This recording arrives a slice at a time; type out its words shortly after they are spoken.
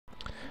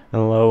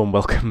Hello and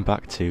welcome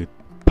back to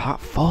part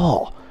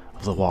 4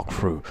 of the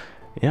walkthrough.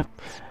 Yep,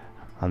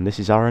 and this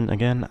is Aaron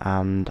again,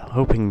 and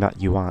hoping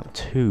that you aren't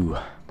too,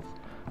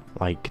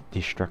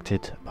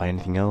 distracted by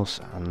anything else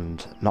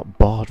and not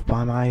bored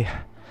by my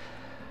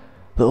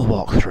little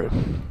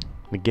walkthrough.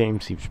 The game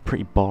seems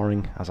pretty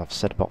boring, as I've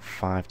said about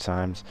 5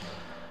 times.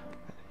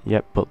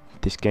 Yep, but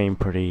this game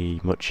pretty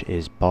much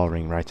is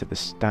boring right at the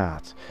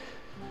start.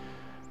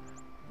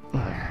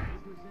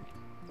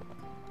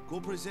 Go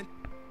present.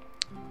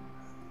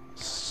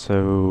 So,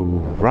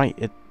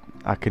 right,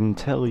 I can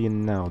tell you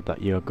now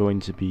that you're going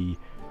to be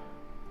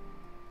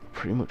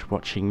pretty much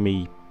watching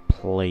me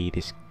play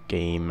this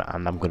game,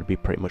 and I'm going to be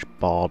pretty much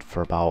bored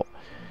for about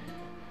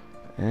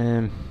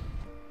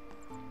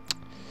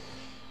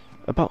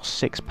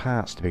 6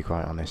 parts, to be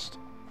quite honest.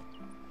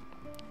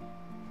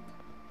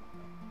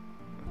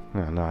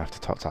 Oh, no, I have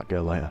to talk to that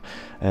girl later.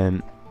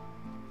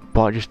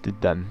 But I just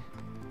did then.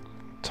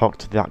 Talk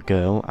to that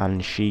girl,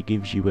 and she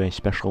gives you a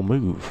special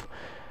move,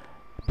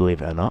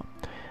 believe it or not.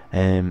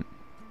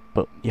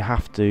 But you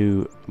have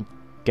to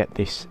get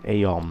this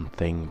Aeon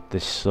thing,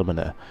 this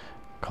summoner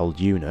called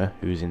Yuna,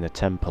 who's in the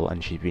temple,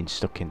 and she's been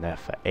stuck in there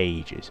for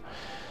ages.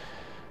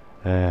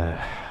 But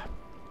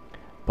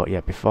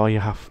yeah, before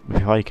you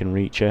can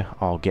reach her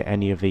or get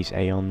any of these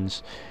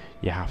Aeons,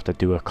 you have to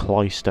do a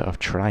Cloister of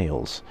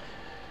Trials.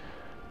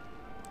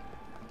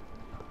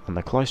 And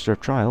the Cloister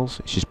of Trials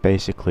is just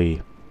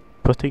basically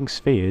putting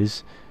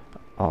spheres,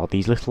 or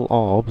these little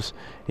orbs,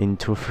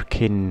 into a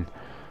freaking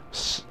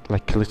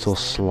like a little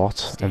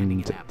slot,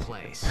 and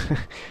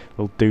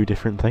they'll do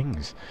different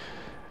things.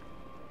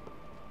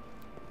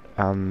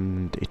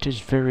 And it is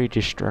very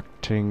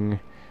distracting,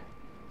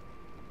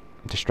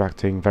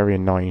 very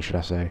annoying, should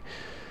I say.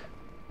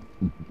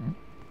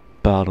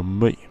 Pardon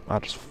me, I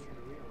just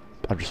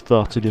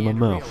farted in my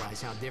mouth.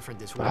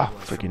 Ah,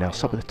 freaking hell,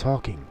 stop with the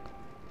talking.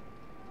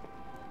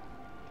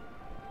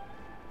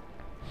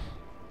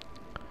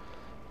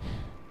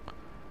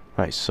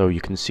 Right, so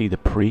you can see the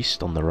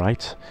priest on the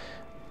right.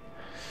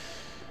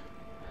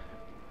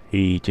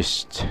 He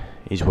just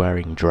is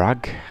wearing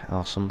drag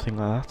or something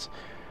like that.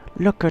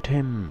 Look at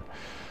him!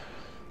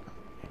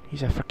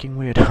 He's a freaking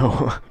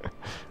weirdo.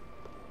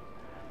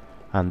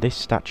 And this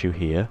statue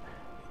here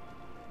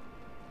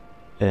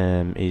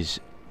is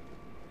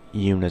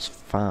Yuna's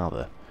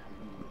father,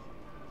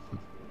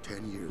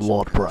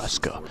 Lord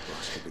Braska.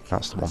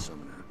 That's the one.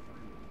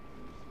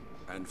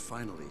 And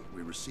finally,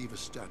 we receive a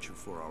statue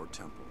for our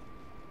temple.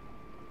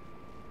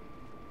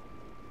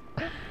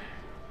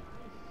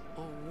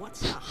 Oh,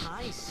 what's a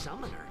high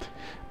summoner?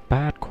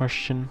 Bad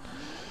question.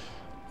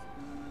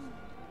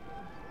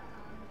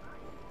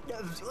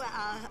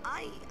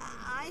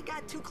 I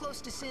got too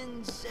close to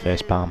Sin's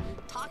Facepalm.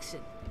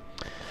 toxin.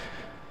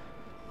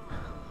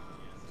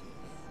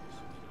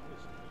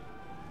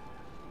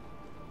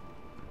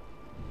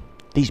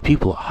 These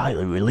people are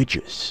highly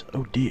religious.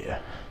 Oh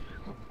dear.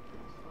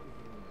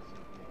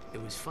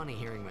 It was funny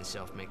hearing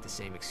myself make the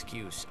same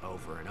excuse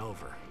over and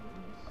over.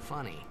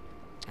 Funny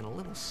and a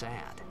little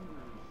sad.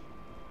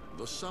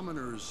 The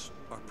summoners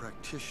are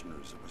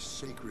practitioners of a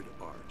sacred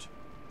art,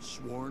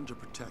 sworn to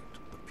protect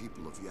the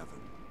people of Yevon.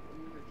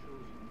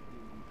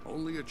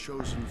 Only a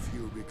chosen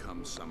few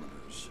become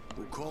summoners,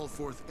 who call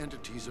forth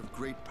entities of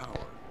great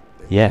power.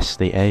 Yes,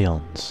 the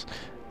Aeons.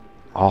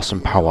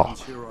 Awesome power.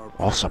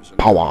 Awesome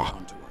power.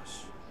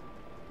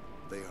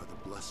 They are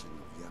the blessing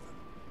of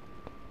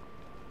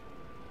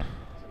Yevon.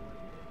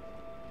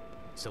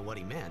 So what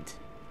he meant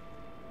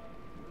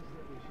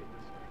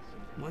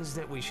was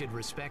that we should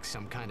respect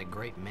some kind of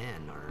great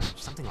men, or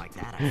something like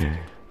that, I figured.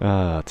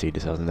 Ah,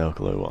 Tidus has no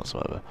clue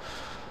whatsoever.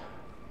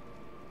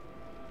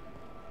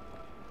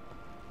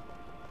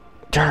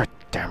 God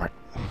damn it.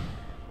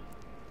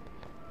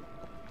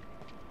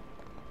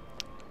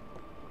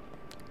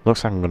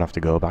 Looks like I'm gonna have to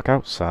go back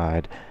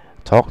outside,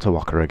 talk to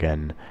Walker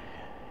again.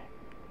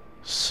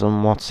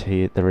 Somewhat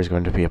here, there is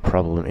going to be a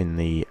problem in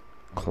the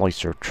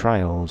Cloister of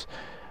Trials,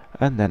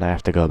 and then I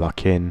have to go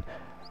back in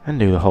and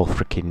do the whole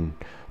freaking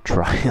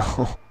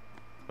trial.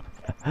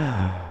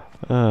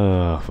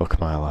 Oh, fuck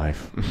my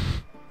life.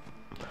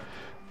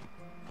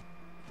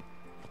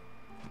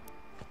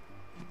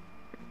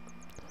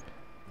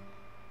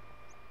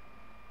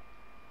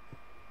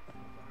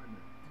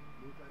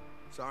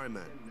 Sorry,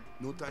 man.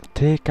 No time.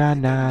 Take a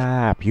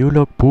nap, you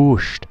look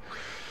bushed.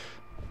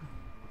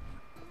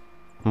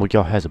 Well,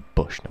 your hair's a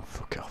bush, no,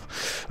 fuck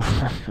off.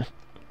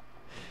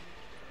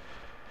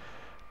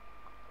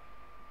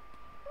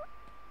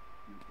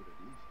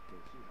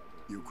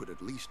 You could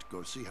at least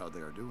go see how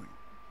they are doing.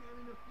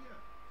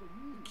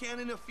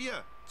 Can't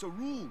interfere. It's a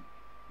rule.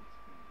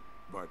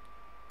 But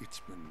it's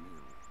been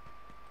nearly.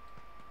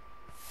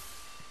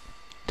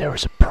 There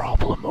is a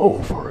problem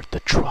over at the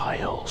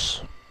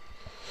trials.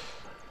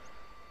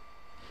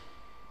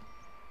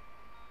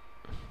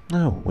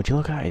 No, would you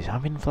look at it? He's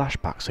having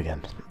flashbacks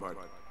again. But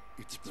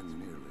it's been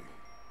nearly.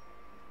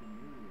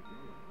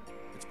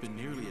 It's been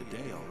nearly a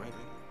day already.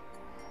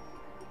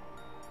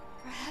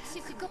 Perhaps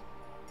you could go.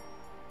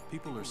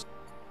 People are...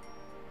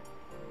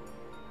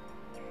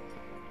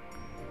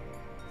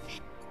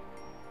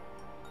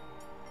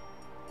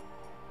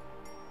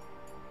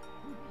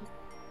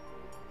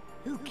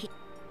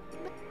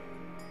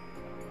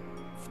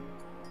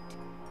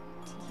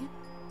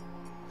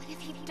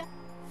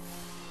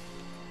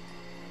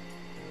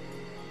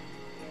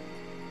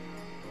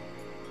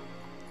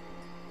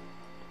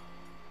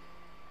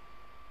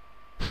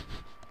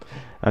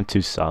 I'm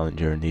too silent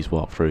during these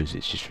walkthroughs,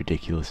 it's just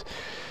ridiculous.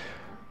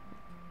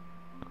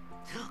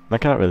 I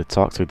can't really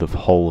talk through the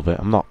whole of it.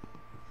 I'm not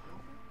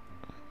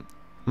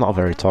a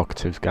very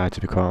talkative guy,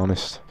 to be quite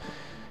honest.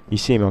 You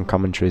see me on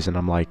commentaries and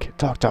I'm like,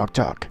 talk, talk,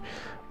 talk.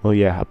 Well,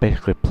 yeah, I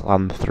basically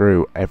planned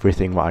through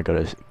everything what I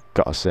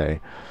gotta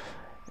say,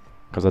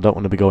 because I don't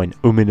want to be going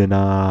in and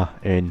ah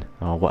in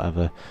or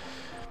whatever.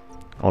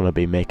 I want to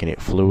be making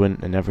it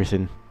fluent and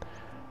everything.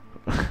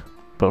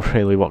 But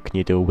really, what can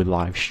you do with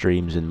live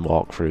streams and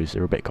walkthroughs?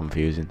 They're a bit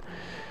confusing.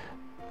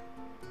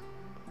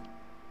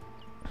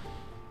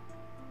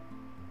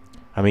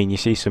 I mean, you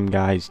see some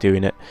guys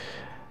doing it,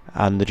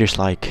 and they're just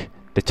like,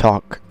 they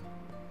talk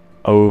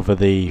over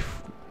they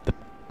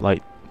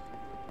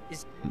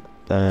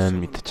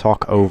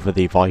talk over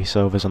the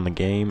voiceovers on the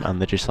game, and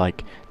they're just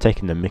like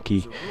taking the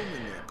mickey.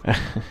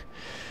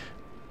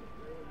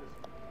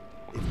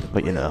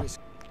 But you know,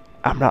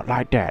 I'm not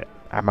like that.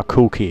 I'm a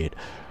cool kid.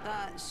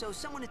 So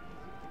someone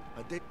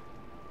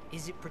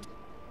is it?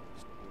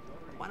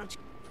 Why don't you?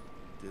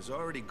 There's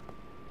already.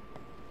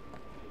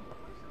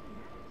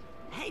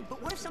 Hey,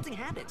 but what if something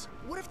happens?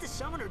 What if the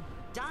summoner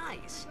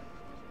dies?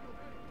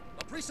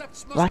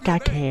 Like I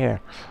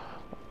care,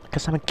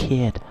 because I'm a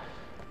kid.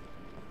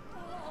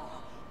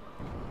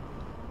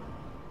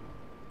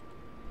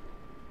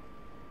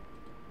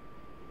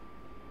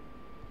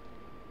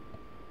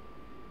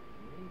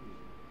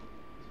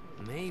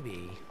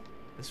 Maybe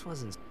this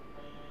wasn't.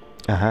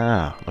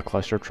 Aha, the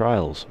Cloister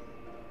trials.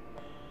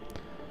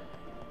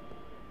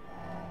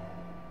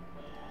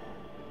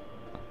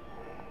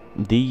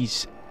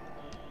 These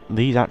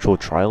actual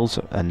trials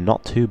are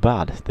not too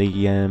bad. They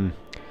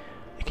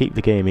keep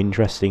the game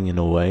interesting in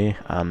a way,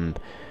 and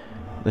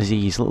there's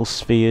these little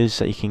spheres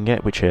that you can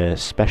get which are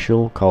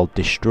special, called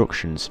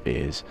destruction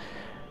spheres,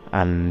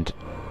 and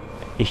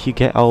if you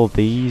get all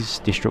these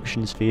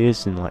destruction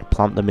spheres and like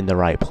plant them in the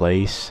right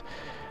place,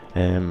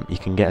 you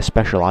can get a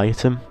special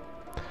item.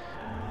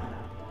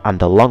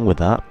 And along with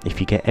that, if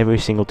you get every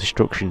single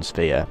destruction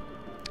sphere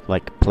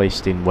like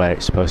placed in where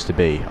it's supposed to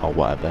be or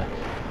whatever,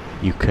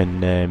 you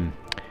can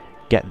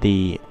get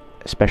the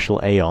special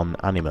Aeon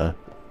anima,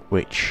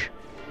 which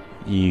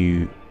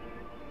you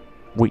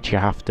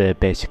have to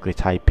basically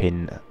type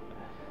in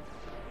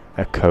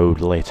a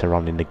code later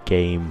on in the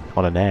game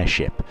on an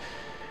airship.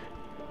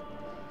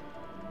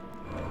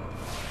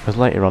 Because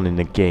later on in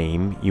the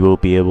game you will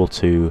be able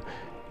to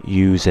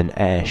use an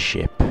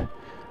airship,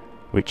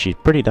 which is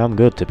pretty damn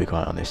good, to be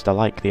quite honest. I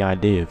like the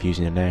idea of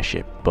using an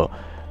airship, but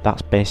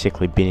that's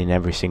basically been in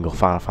every single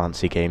Final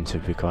Fantasy game, to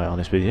be quite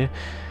honest with you.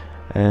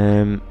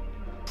 And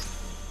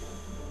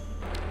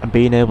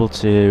being able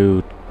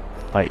to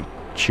like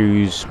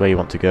choose where you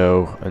want to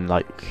go, and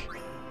like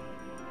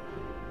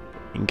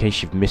in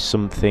case you've missed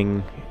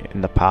something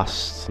in the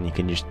past and you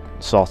can just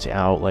sort it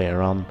out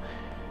later on.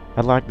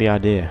 I like the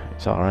idea,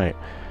 it's alright.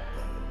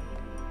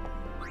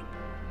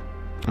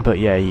 But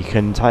yeah, you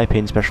can type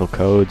in special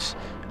codes.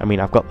 I mean,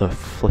 I've got the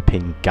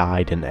flipping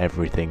guide and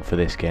everything for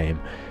this game.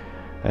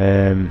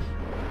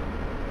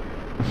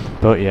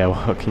 But yeah,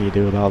 what can you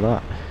do about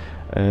that?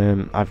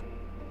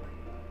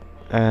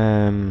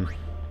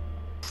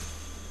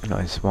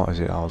 What is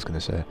it I was going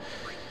to say?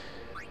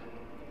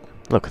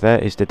 Look, there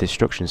is the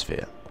destruction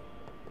sphere.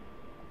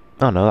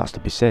 Oh no, that's the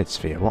Besaid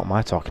sphere. What am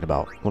I talking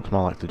about? Looks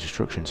more like the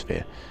destruction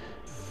sphere.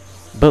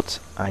 But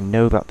I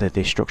know that the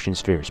destruction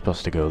sphere is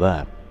supposed to go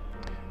there,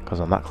 because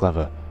I'm that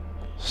clever.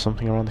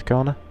 Something around the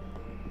corner?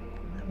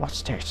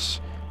 What's this?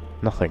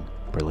 Nothing.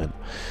 Brilliant.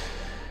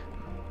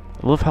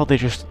 I love how they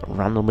just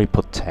randomly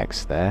put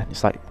text there.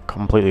 It's like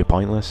completely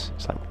pointless.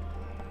 It's like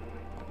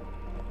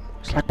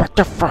what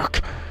the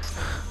fuck?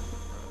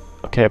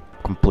 Okay, I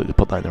completely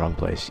put that in the wrong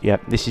place. Yeah,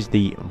 this is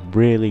the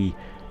really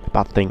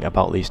bad thing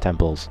about these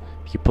temples.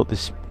 If you put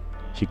this,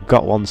 if you've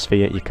got one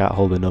sphere, you can't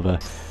hold another.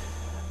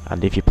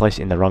 And if you place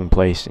it in the wrong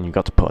place and you've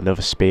got to put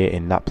another spear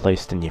in that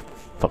place, then you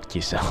fucked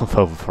yourself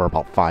over for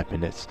about 5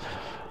 minutes.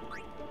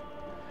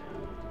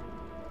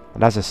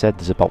 And as I said,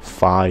 there's about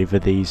 5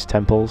 of these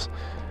temples,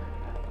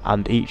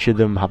 and each of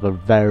them have a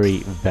very,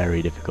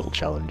 very difficult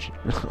challenge.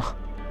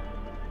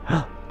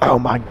 Oh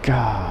my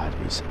god,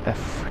 it's a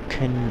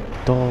freaking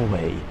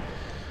doorway.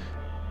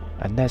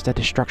 And there's the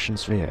destruction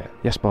sphere.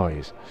 Yes,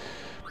 boys.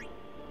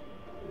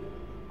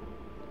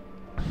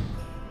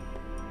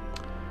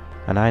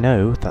 And I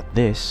know that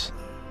this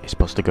is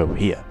supposed to go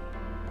here.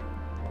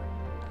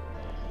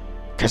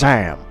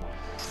 Kazam!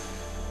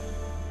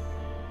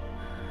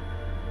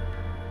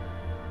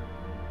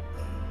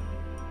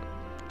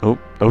 Oh,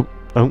 oh,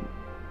 oh,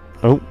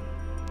 oh,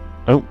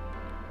 oh.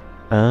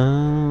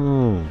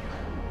 Oh.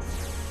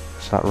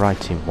 So that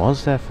writing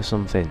was there for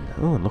something.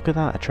 Oh, look at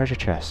that, a treasure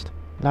chest.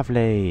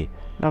 Lovely.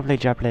 Lovely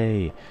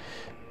jubbly.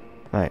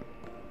 Right.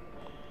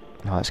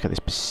 Now let's get this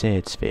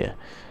Besaid sphere.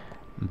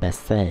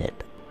 Besaid.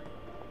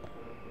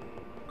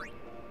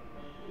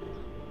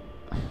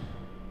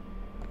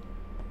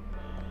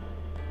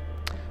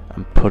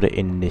 And put it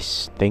in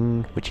this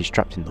thing, which is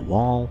trapped in the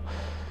wall.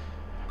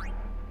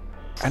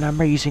 And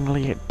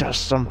amazingly, it does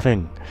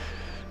something.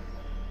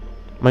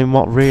 I mean,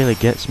 what really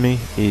gets me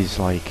is,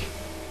 like,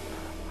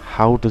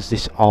 how does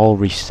this all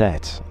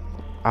reset?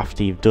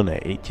 After you've done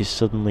it, it just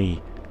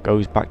suddenly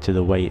goes back to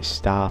the way it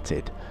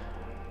started.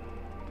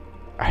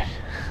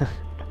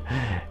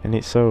 And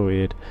it's so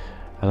weird.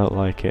 I don't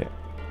like it.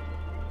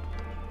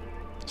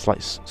 It's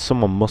like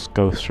someone must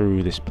go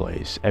through this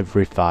place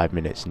every 5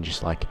 minutes and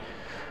just like,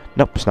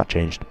 nope, it's not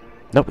changed.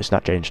 Nope, it's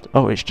not changed.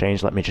 Oh, it's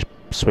changed. Let me just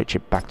switch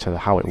it back to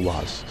how it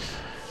was.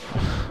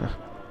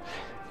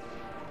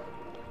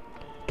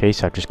 Okay,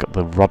 so I've just got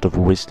the Rod of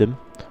Wisdom,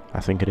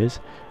 I think it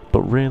is.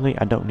 But really,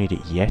 I don't need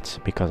it yet,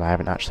 because I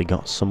haven't actually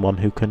got someone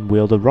who can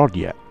wield a rod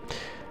yet.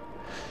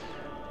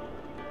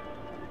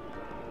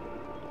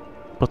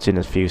 But in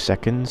a few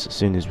seconds, as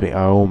soon as we...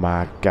 Oh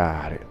my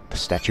god, the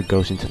statue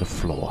goes into the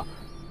floor.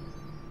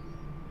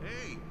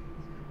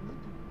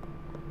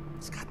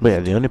 But yeah,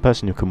 the only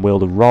person who can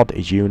wield a rod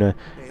is Yuna,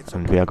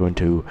 and we are going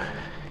to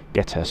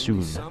get her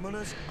soon.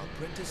 Summoners,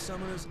 apprentice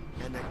summoners,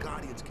 and their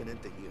guardians can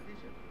enter here.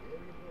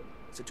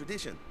 It's a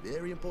tradition,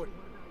 very important.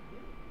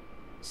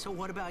 So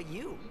what about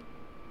you?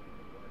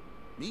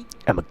 Me?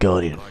 I'm a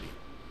guardian.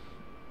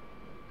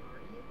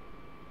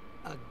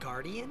 A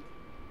guardian?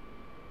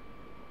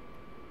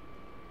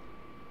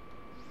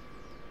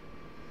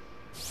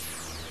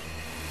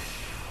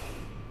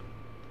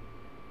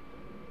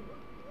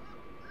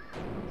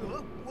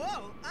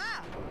 Whoa!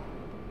 Ah!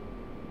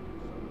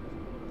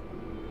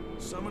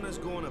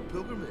 Summoners go on a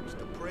pilgrimage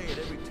to pray at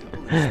every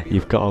temple in spirit.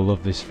 You've got to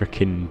love this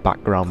freaking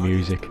background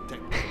music.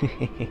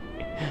 The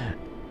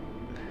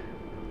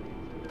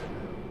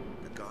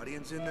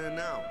guardian's in there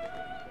now.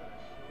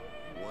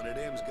 One of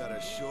them's got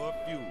a sure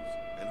fuse,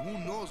 and who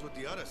knows what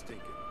the other's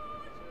thinking.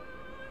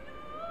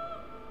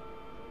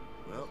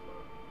 Well,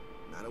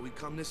 now that we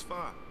come this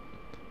far,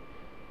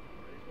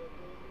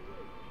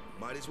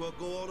 might as well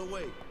go all the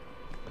way.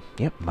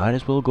 Yep, might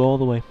as well go all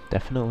the way,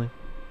 definitely.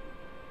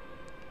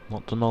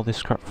 Not done all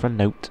this crap for a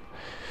note.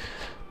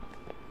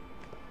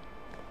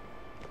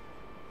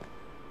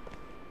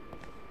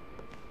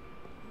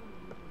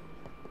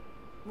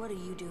 What are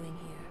you doing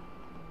here?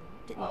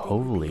 Didn't think we'd be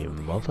Holy able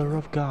to mother handle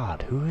of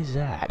God, who is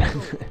that?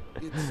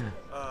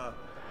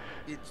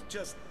 It's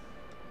just...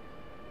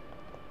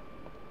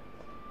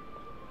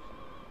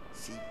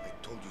 See, I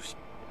told you...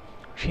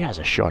 She has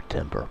a short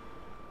temper.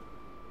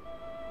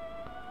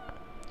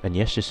 And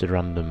yes, just a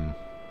random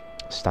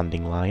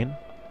standing lion.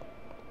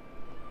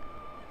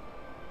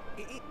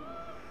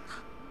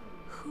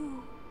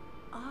 Who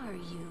are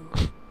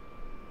you?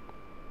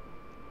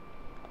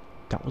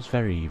 That was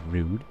very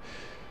rude.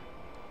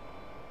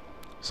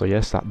 So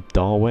yes, that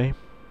doorway,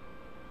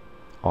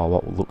 or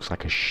what looks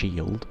like a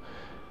shield,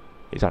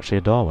 is actually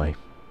a doorway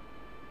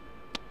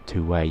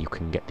to where you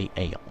can get the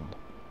Aeon.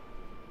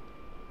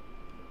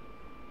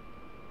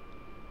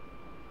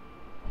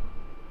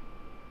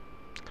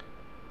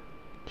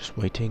 Just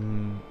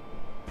waiting.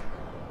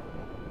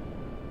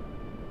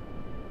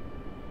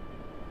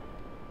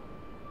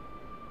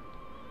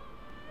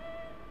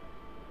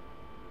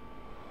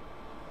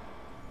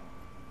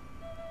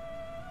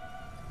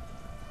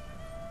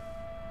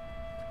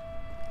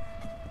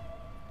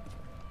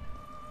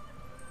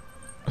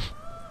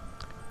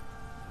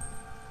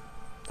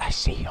 I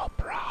see your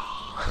bra.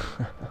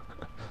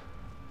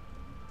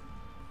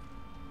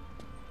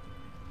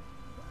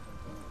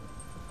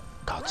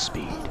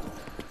 Godspeed.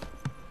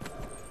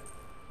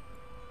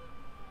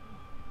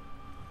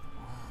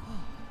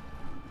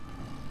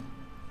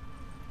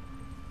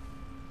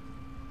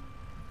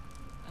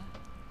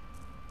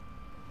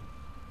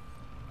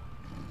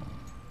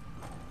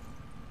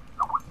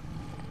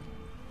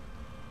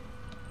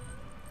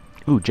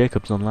 Ooh,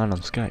 Jacob's online on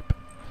Skype.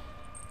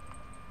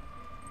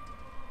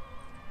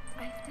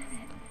 I've done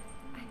it.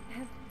 I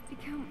have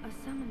become a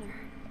summoner.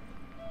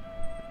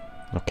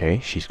 Okay,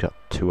 she's got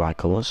 2 eye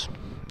colours.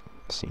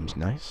 Seems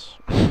nice.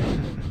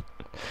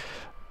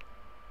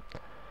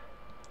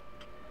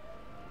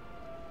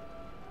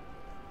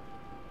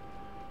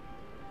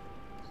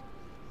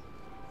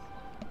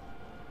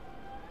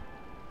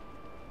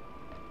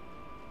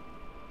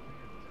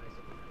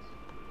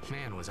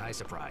 Man, was I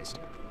surprised.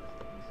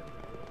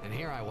 And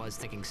here I was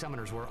thinking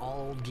summoners were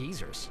all old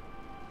geezers.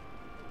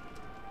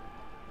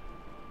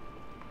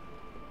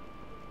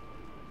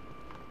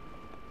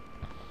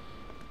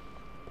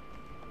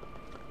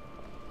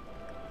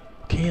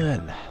 Okay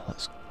then,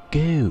 let's go.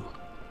 Hey,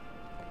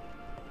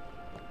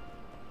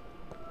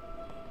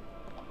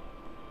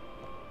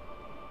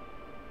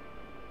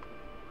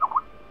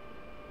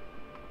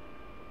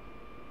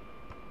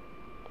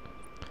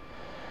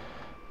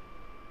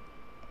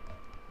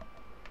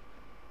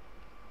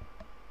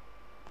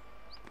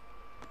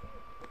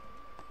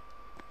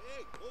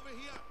 over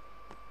here!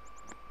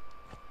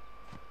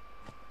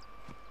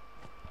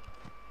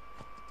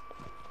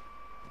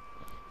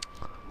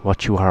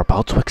 What you are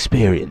about to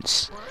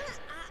experience.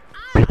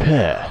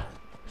 Prepare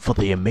for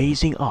the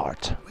amazing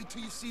art Wait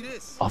till you see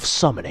this. of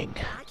summoning.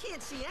 I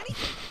can't see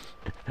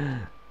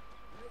anything.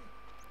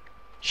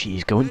 She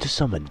is going to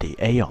summon the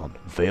Aeon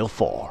Veil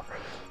 4.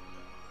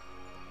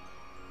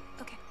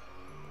 Okay.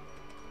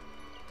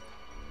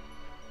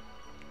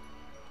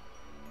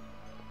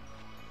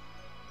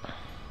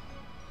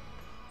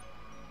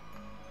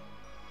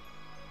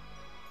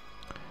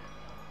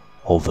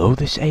 Although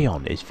this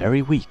Aeon is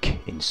very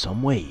weak in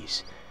some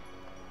ways,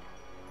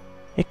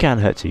 it can't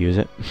hurt to use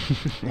it.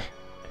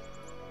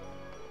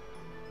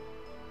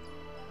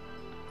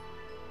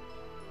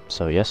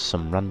 So yes,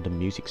 some random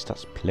music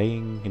starts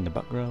playing in the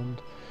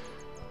background.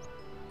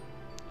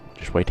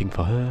 Just waiting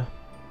for her.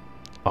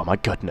 Oh my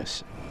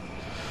goodness.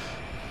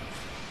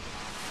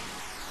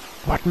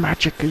 What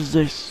magic is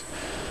this?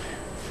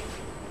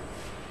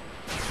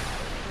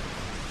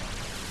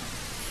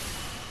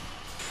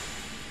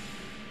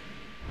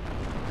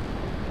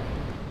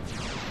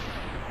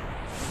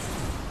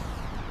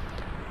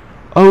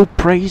 Oh,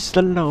 praise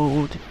the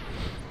Lord.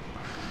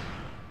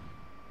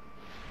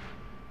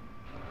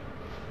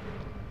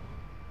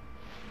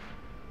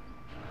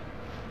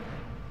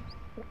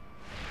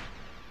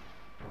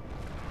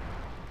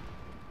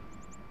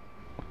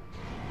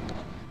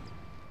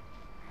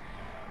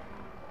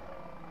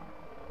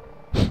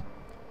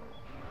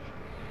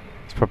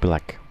 It's probably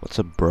like, what's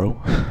up, bro?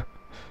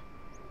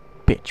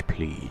 Bitch,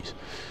 please.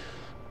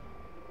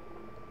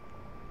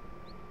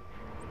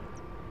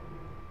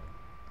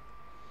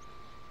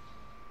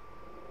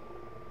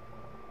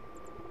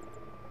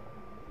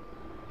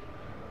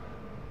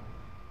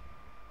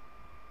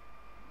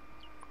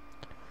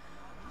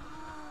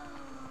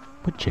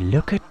 Would you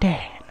look at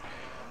that?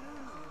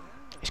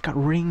 It's got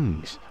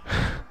rings.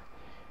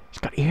 It's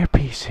got ear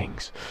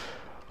piercings.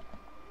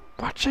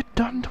 What's it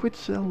done to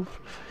itself?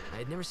 I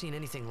had never seen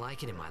anything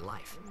like it in my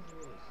life.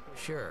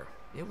 Sure,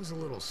 it was a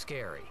little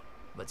scary,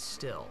 but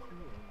still,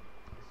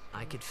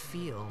 I could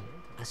feel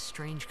a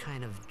strange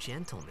kind of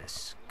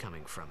gentleness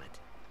coming from it.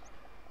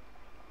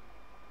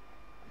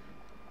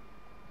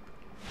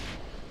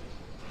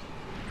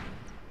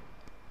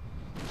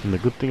 And the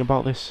good thing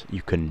about this,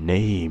 you can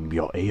name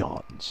your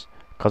Aeons.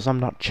 Because I'm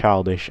not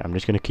childish, I'm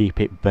just going to keep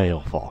it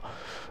baleful.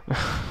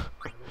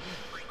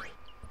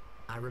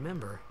 I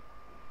remember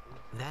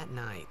that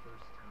night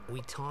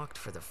we talked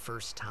for the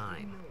first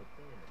time.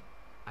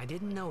 I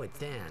didn't know it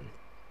then,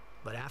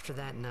 but after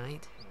that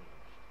night,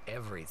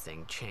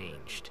 everything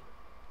changed.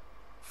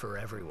 For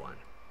everyone.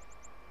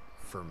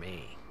 For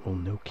me. Well,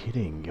 no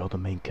kidding, you're the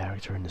main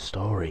character in the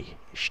story.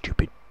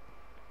 Stupid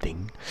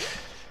thing.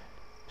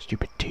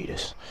 Stupid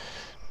Titus.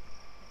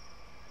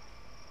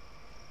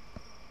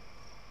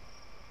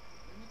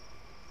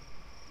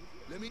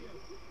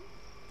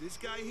 This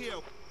guy here.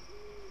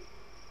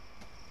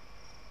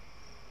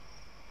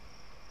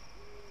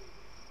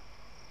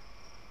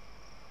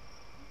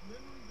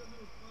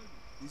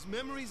 His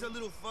memory's a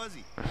little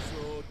fuzzy,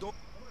 so don't.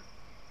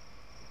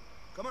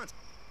 Come on.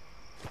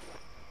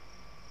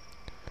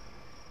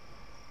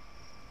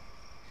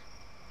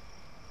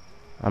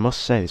 I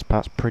must say, this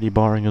part's pretty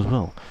boring as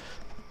well.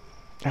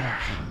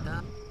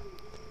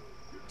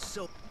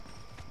 So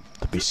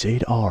The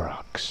Besaid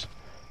Aurochs.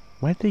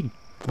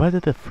 Where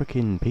did the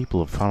freaking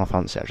people of Final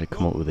Fantasy actually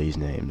come up with these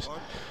names?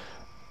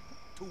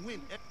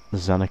 The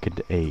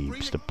Xanakid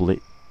Abes,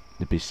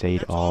 the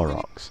Besaid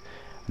Aurochs,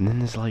 and then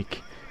there's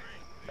like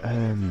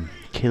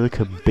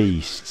Kilika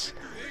Beasts,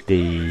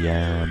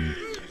 the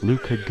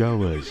Luca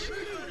Goers.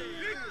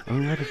 I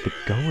mean, where did the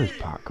Goers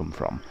part come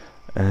from?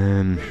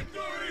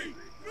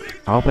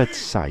 Albert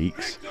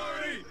Sykes.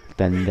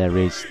 Then there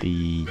is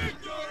the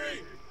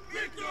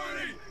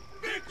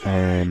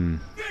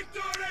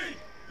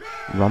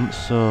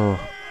Ronso.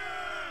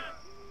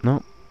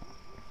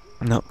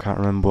 No, can't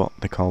remember what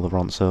they call the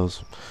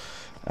Ronsos.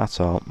 That's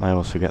all. I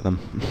always forget them.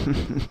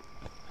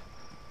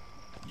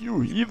 You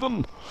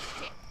heathen!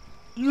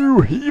 You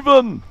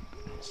heathen!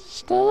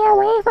 Stay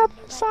away from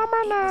the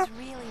summoner! It was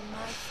really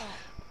my fault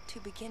to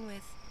begin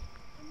with.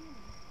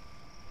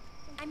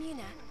 I'm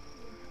Yuna.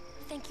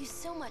 Thank you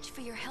so much for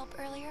your help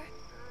earlier.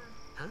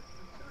 Huh?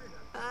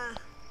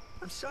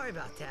 I'm sorry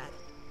about that.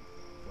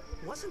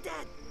 Wasn't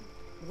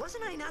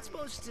I not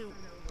supposed to?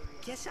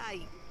 Guess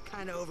I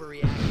kinda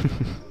overreacted.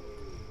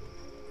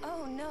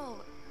 Oh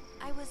no,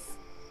 I was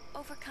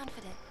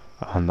overconfident.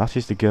 And that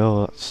is the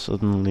girl that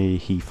suddenly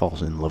he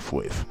falls in love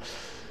with.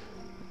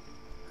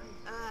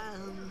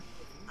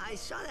 I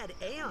saw that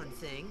Aeon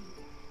thing.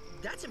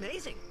 That's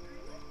amazing.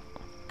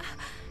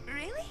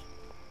 Really?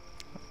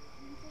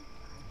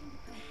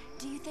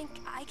 Do you think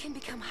I can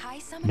become High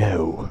Summoner?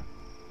 No.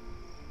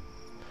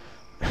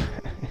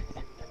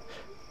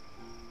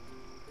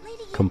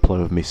 Come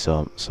play with me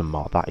some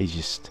more. That is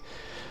just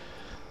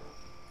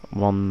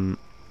one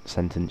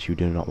sentence you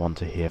do not want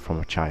to hear from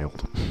a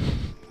child.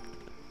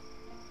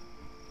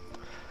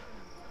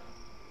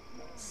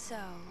 So,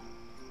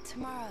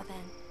 tomorrow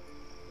then.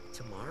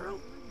 Tomorrow?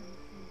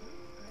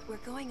 We're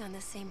going on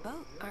the same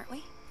boat, aren't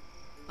we?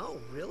 Oh,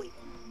 really?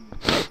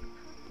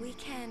 We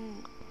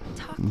can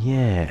talk.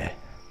 Yeah.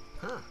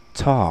 Huh.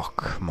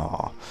 Talk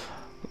more.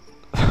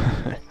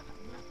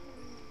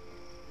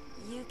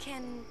 You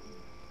can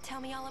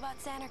tell me all about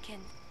Xanarkin.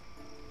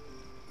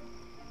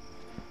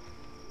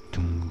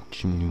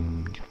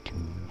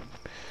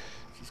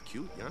 She's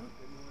cute, yeah?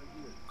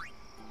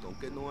 Don't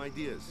get no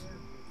ideas.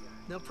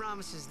 No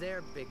promises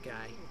there, big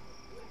guy.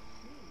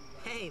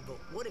 Hey, but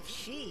what if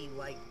she,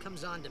 like,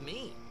 comes on to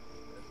me?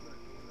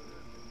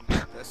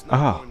 That's not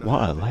Ah, going to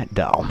what a happen.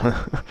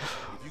 letdown.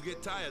 If you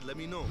get tired, let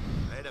me know.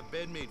 I had a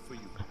bed made for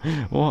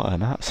you. What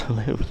an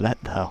absolute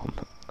letdown.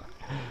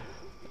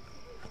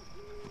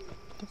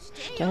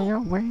 Stay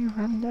away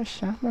from the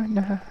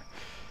summoner.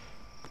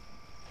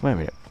 Wait a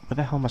minute, where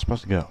the hell am I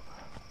supposed to go?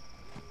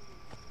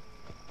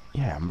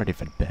 Yeah, I'm ready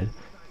for bed.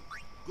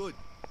 Good.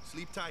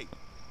 Sleep tight.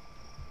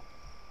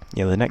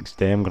 Yeah, the next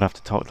day I'm gonna have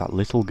to talk to that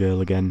little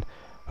girl again.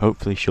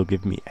 Hopefully she'll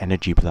give me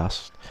energy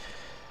blast.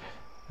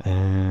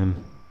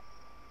 And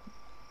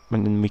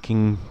then we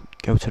can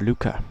go to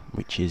Lucca,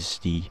 which is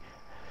the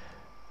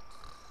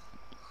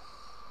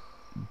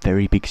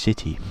very big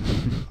city.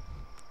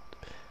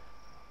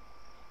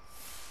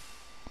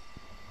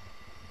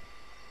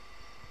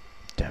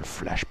 Damn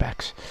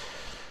flashbacks.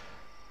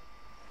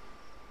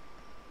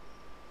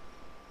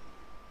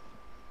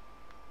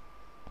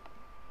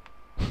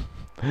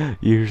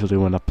 Usually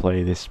when I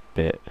play this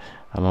bit,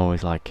 I'm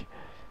always like,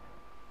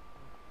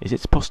 is it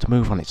supposed to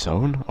move on its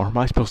own, or am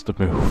I supposed to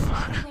move?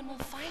 When will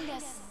find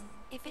us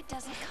if it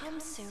doesn't come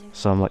soon.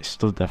 So I'm like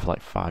stood there for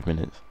like 5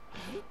 minutes.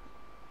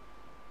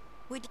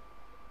 Would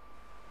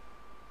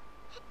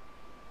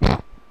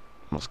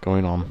What's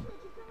going on?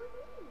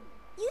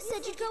 you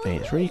said you'd go Hey,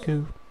 with it's me?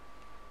 Riku.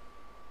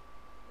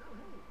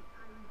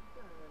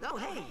 Oh,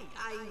 hey,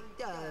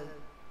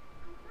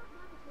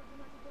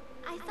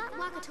 I thought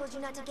Waka told you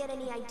not to get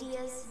any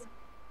ideas.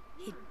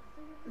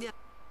 Yeah.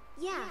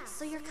 Yeah,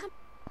 so you're coming.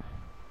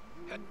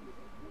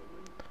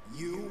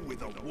 You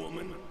with a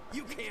woman?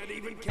 You can't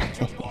even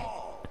catch a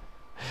ball.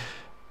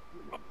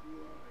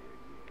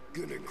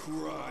 Gonna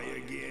cry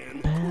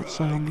again. That's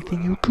the Cry, only thing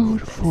cry. you're good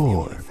That's the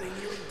for. only thing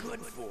you're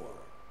good for.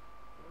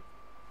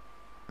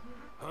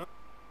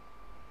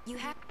 You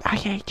have. I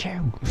hate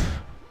you.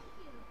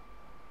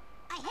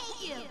 I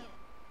hate you.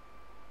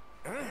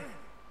 Huh?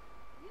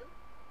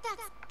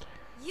 That's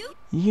you.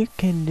 You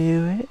can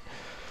do it.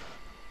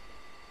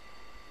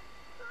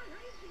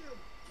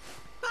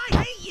 I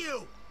hate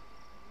you!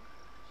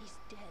 He's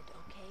dead,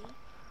 okay?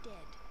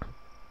 Dead.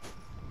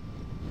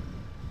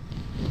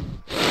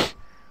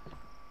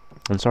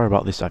 I'm sorry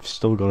about this, I've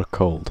still got a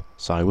cold,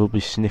 so I will be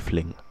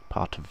sniffling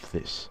part of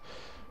this.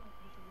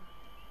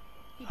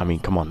 I mean,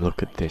 come on,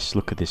 look at this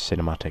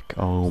cinematic.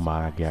 Oh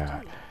my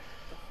god.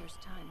 The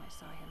first time I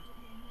saw him.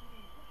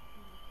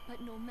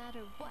 But no matter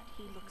what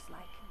he looks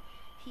like,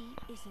 he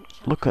isn't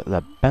Chuck. Look at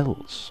the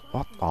belts.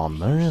 What on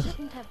You earth?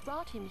 shouldn't have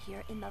brought him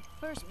here in the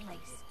first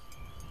place.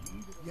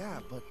 Yeah,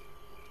 but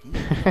you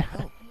need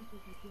help.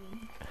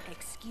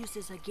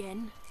 Excuses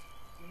again?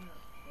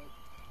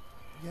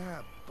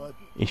 Yeah, but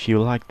If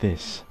you like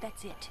this,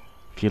 That's it.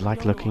 if you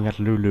like looking at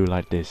Lulu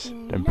like this,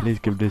 then please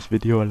give this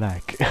video a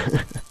like.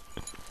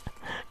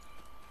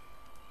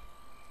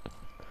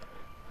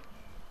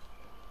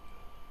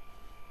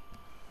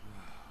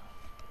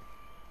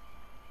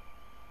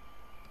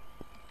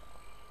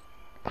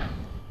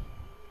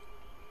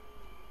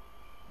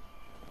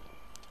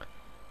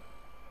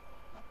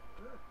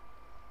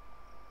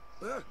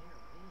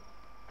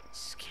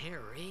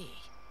 scary.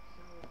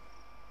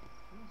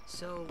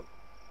 So,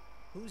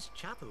 who's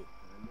Chapu?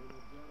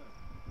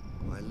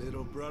 my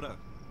little brother,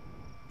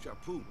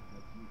 Chapu,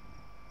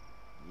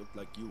 looked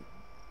like you.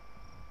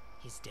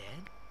 He's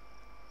dead?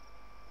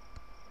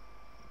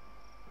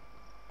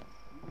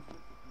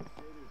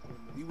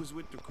 He was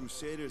with the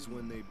Crusaders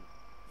when they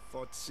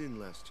fought Sin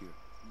last year.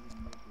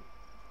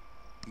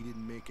 He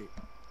didn't make it.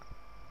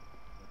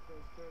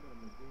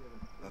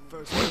 I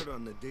first heard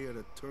on the day of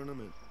the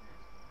tournament.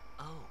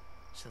 Oh,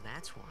 so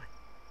that's why.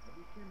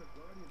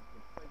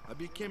 I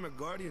became a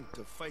guardian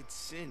to fight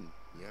Sin,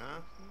 yeah?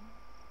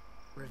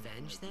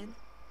 Revenge, then?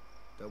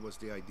 That was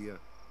the idea.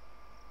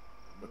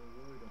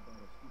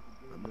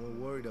 I'm more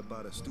worried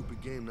about a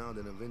stupid game now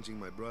than avenging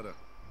my brother.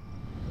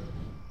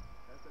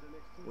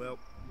 Well,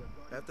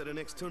 after the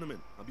next tournament,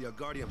 I'll be a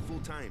guardian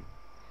full-time.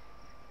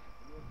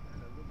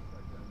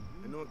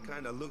 I know it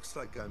kinda looks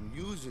like I'm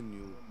using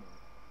you,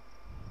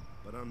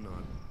 but I'm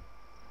not.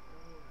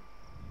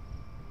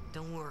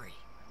 Don't worry.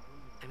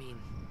 I mean,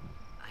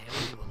 I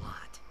owe you a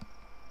lot.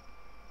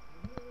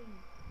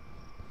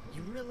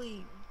 You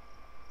really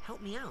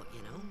helped me out,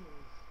 you know?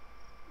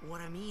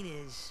 What I mean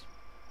is...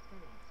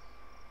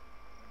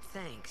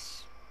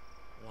 Thanks,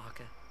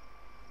 Waka.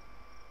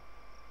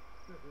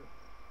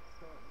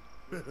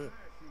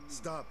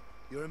 Stop.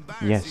 You're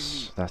embarrassing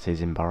Yes, me. that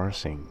is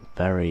embarrassing.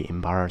 Very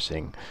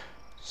embarrassing.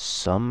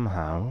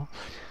 Somehow.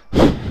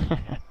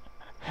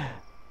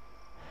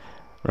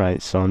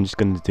 Right, so I'm just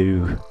going to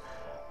do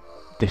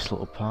this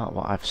little part,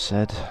 what I've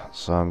said.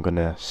 So I'm going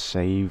to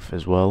save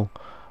as well.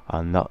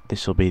 And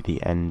this will be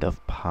the end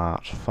of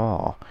part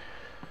 4.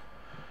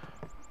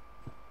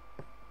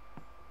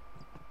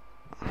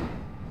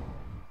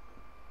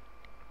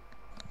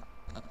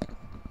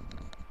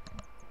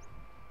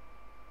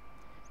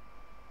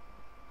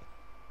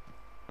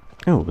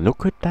 Oh,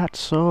 look at that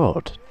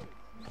sword.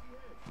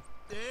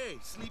 Hey,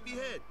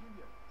 sleepyhead.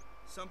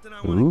 Something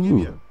I want to give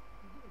you.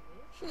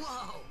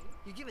 Whoa!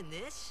 You're giving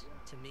this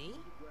to me?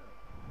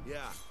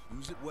 Yeah,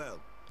 use it well.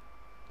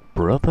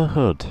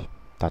 Brotherhood.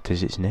 That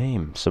is its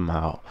name,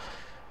 somehow.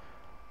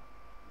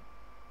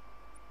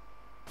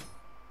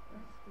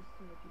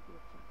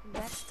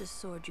 That's the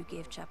sword you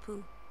gave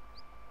Chapu.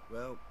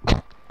 Well,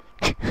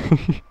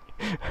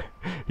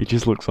 He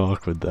just looks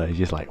awkward there. He's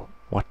just like,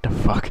 what the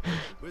fuck?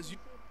 where's you?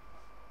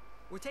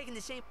 We're taking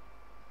the same.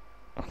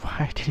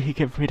 Why did he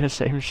give me the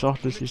same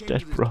sword as his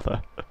dead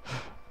brother?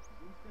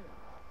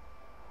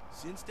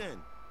 Since then.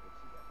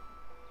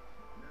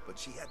 But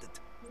she had the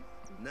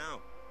now.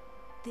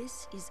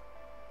 This is...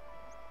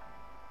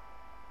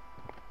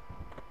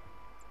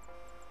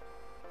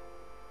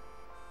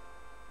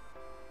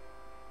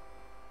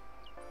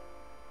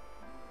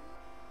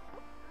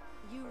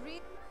 You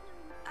read...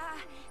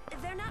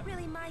 they're not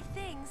really my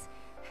things.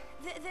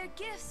 They're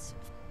gifts.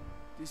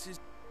 This is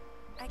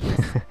I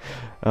guess.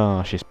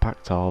 Oh, she's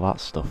packed all that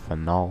stuff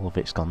and all of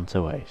it's gone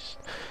to waste.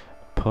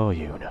 Poor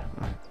Una.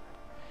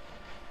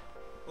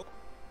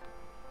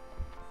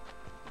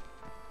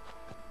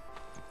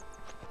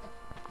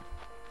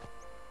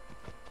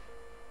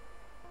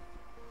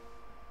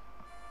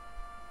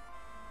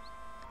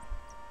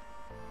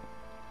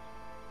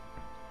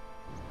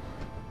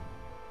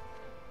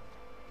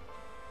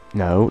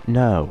 No,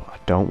 no, I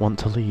don't want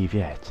to leave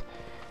yet.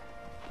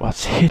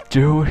 What's he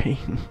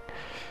doing?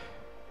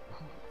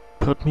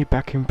 Put me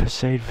back in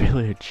Perseid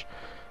Village.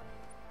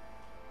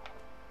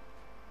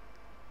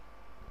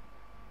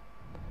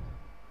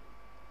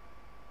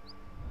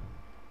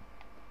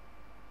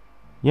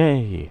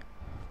 Yay!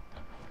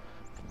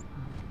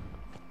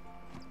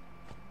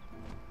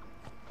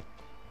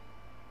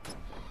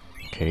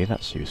 Okay,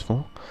 that's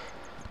useful.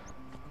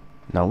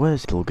 Now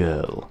where's little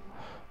girl?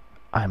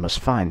 I must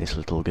find this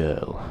little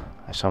girl.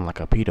 I sound like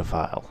a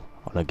pedophile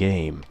on a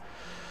game.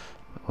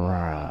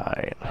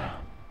 Right.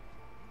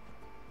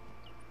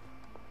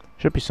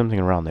 Should be something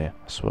around there,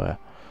 I swear.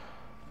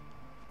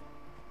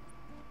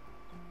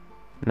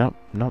 No,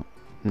 no,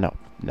 no,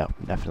 no,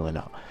 definitely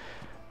not.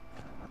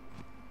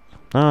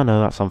 Oh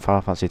no, that's on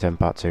Final Fantasy X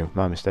Part 2.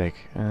 My mistake.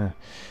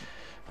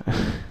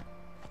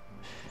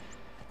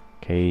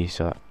 Okay,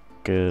 so that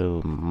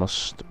girl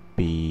must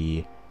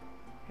be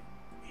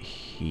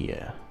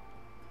here.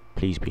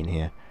 Please be in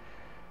here.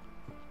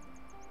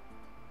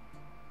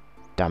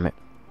 Damn it.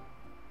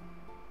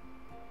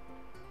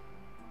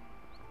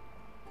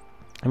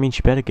 I mean,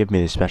 she better give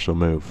me this special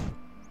move.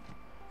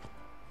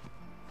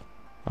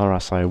 Or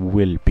else I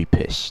will be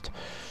pissed.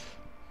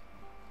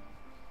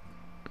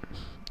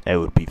 I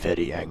would be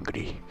very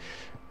angry.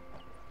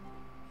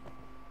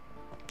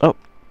 Oh.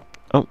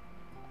 Oh.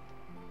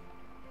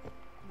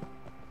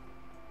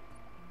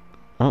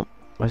 Oh.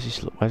 Where's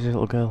this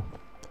little girl?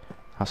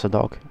 That's a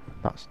dog.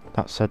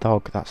 That's a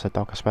dog. That's a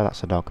dog. I swear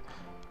that's a dog.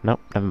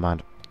 Nope, never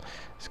mind.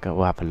 Let's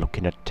go have a look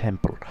in a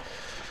temple.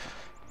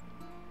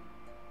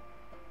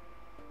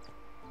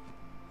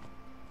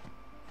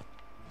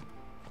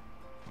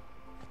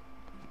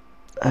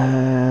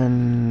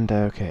 And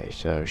okay,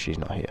 so she's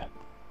not here.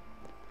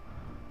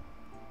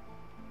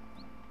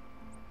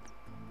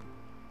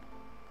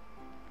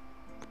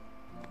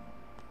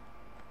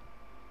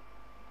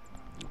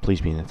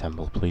 Please be in the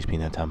temple. Please be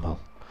in the temple.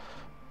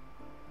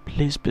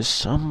 Please be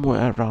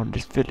somewhere around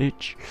this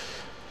village.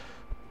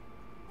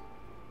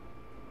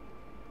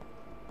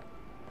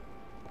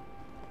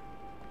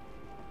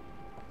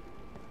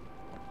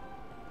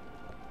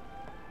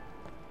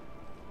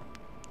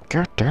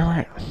 God damn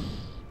it.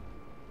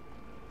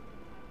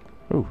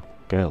 Ooh,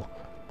 girl.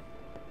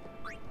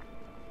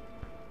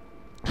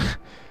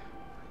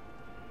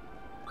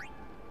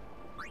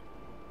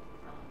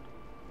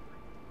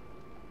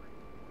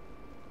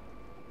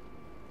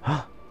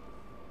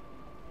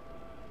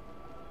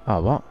 Oh,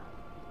 what?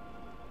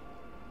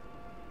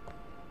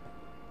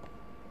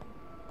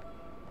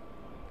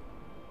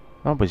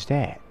 What was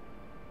that?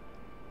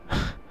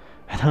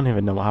 I don't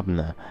even know what happened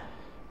there.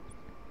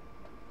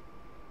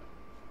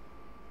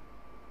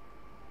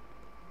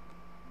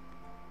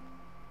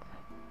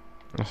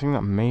 I think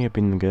that may have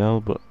been the girl,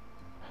 but...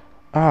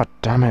 Ah, oh,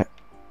 damn it!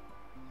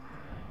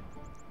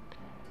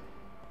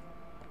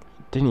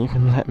 Didn't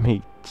even let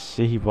me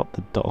see what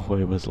the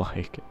doorway was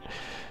like.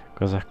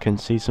 Because I can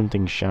see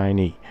something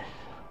shiny.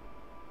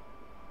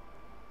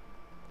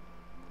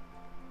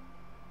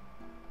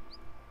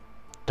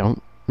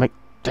 Don't make...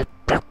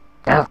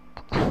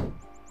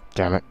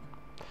 Damn it.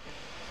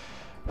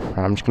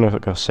 I'm just gonna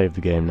go save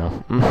the game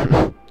now.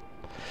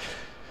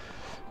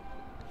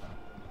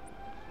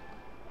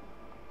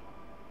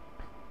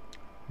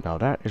 Now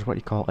that is what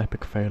you call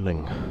epic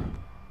failing.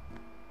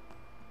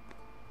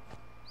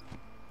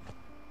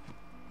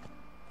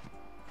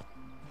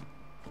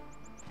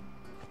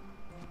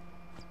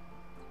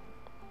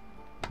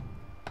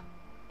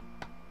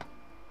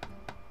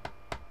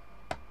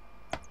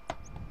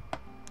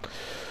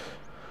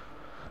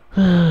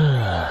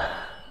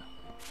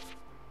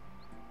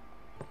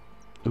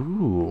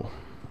 Ooh.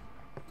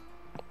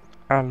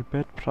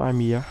 Albert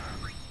Premier.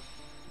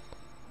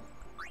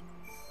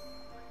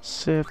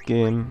 Save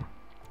game.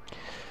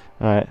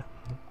 Alright.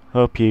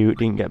 Hope you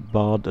didn't get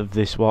bored of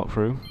this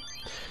walkthrough.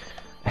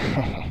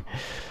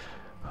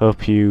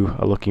 Hope you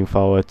are looking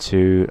forward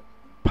to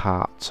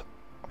part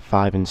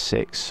 5 and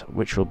 6,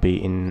 which will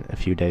be in a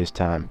few days'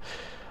 time.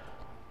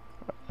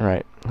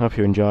 Right, hope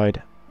you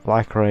enjoyed.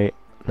 Like, comment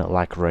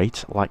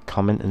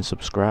and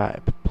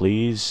subscribe,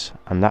 please.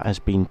 And that has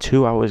been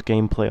 2 hours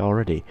gameplay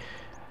already.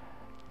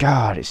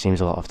 God, it seems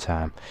a lot of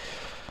time.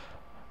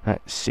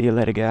 Right, see you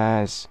later,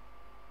 guys.